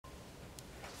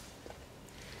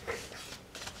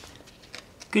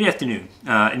Good afternoon.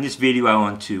 In this video I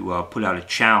want to put out a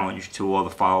challenge to all the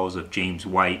followers of James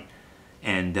White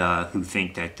and who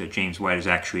think that James White is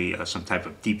actually some type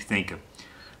of deep thinker.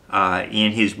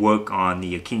 In his work on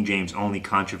the King James only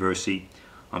controversy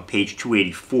on page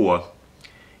 284,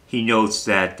 he notes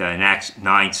that in Acts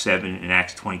 9:7 and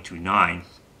Acts 22:9,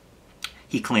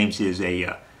 he claims there's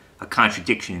a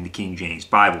contradiction in the King James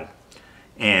Bible.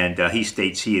 And he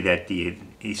states here that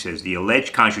he says the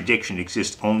alleged contradiction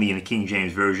exists only in the King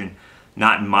James Version,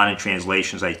 not in modern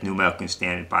translations like New American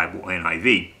Standard Bible and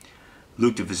NIV.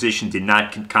 Luke the physician did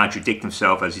not contradict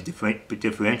himself as he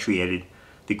differentiated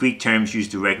the Greek terms used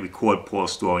to record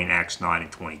Paul's story in Acts 9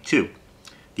 and 22.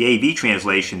 The AV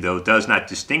translation, though, does not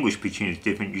distinguish between the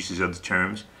different uses of the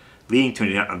terms, leading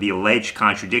to the alleged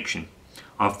contradiction.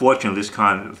 Unfortunately, this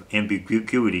kind of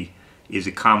ambiguity is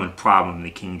a common problem in the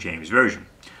King James Version.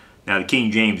 Now the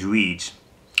King James reads,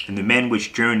 "And the men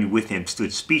which journeyed with him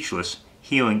stood speechless,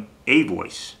 hearing a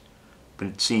voice,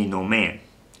 but seeing no man."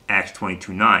 Acts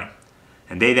 22:9.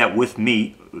 And they that were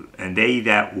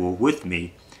with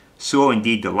me saw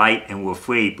indeed the light and were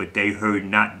afraid, but they heard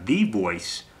not the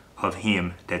voice of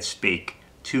him that spake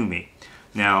to me.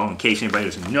 Now, in case anybody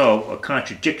doesn't know, a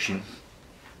contradiction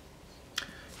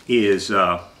is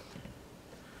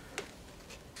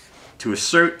to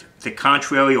assert the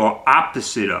contrary or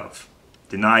opposite of,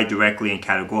 deny directly and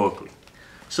categorically.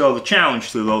 So the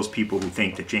challenge to those people who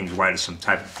think that James White is some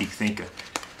type of deep thinker,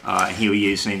 here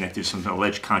he is saying that there's some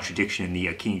alleged contradiction in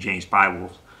the King James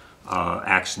Bible,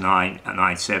 Acts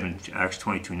 9:7, Acts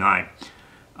 22:9.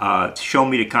 Show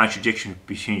me the contradiction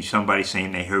between somebody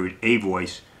saying they heard a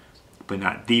voice but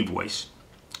not the voice.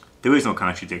 There is no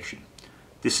contradiction.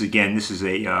 This is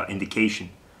a indication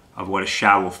of what a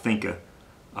shallow thinker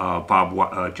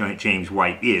James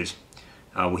White is.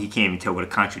 Well, he can't even tell what a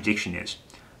contradiction is.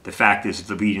 The fact is that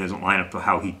the reading doesn't line up to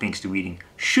how he thinks the reading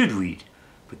should read.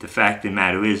 But the fact of the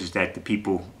matter is that the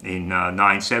people in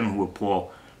 9:7 who were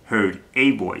Paul heard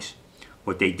a voice.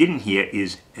 What they didn't hear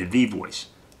is the voice.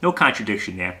 No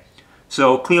contradiction there.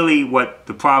 So clearly what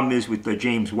the problem is with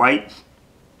James White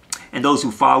and those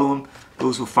who follow him,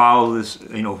 those who follow this,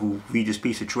 who read this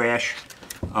piece of trash,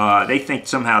 they think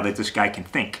somehow that this guy can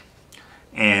think.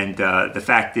 And the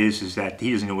fact is that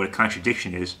he doesn't know what a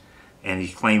contradiction is, and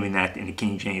he's claiming that in the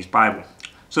King James Bible.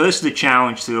 So this is the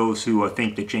challenge to those who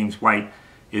think that James White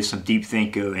is some deep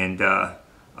thinker and we're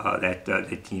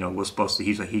supposed to.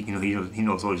 He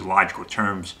knows all these logical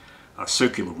terms,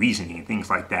 circular reasoning, and things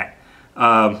like that.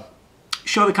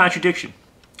 Show the contradiction.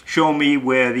 Show me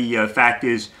where the fact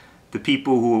is the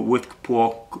people who were with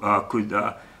Paul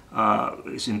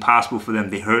it's impossible for them.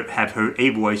 They have heard a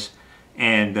voice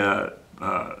and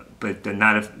but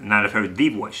not have heard the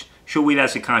voice. Show me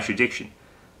that's a contradiction.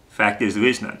 Fact is, there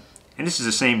is none. And this is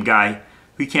the same guy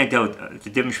who can't tell the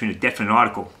difference between a definite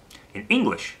article in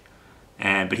English,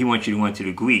 but he wants you to go into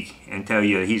the Greek and tell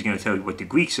you he's going to tell you what the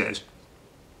Greek says.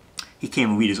 He can't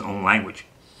even read his own language.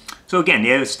 So again,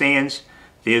 there it stands.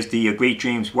 There's the great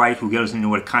James White, who doesn't know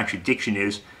what a contradiction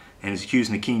is and is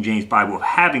accusing the King James Bible of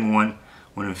having one,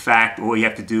 when in fact all you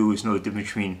have to do is know the difference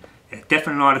between a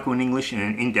definite article in English and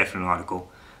an indefinite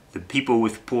article. The people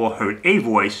with Paul heard a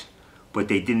voice, but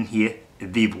they didn't hear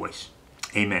the voice.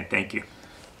 Amen. Thank you.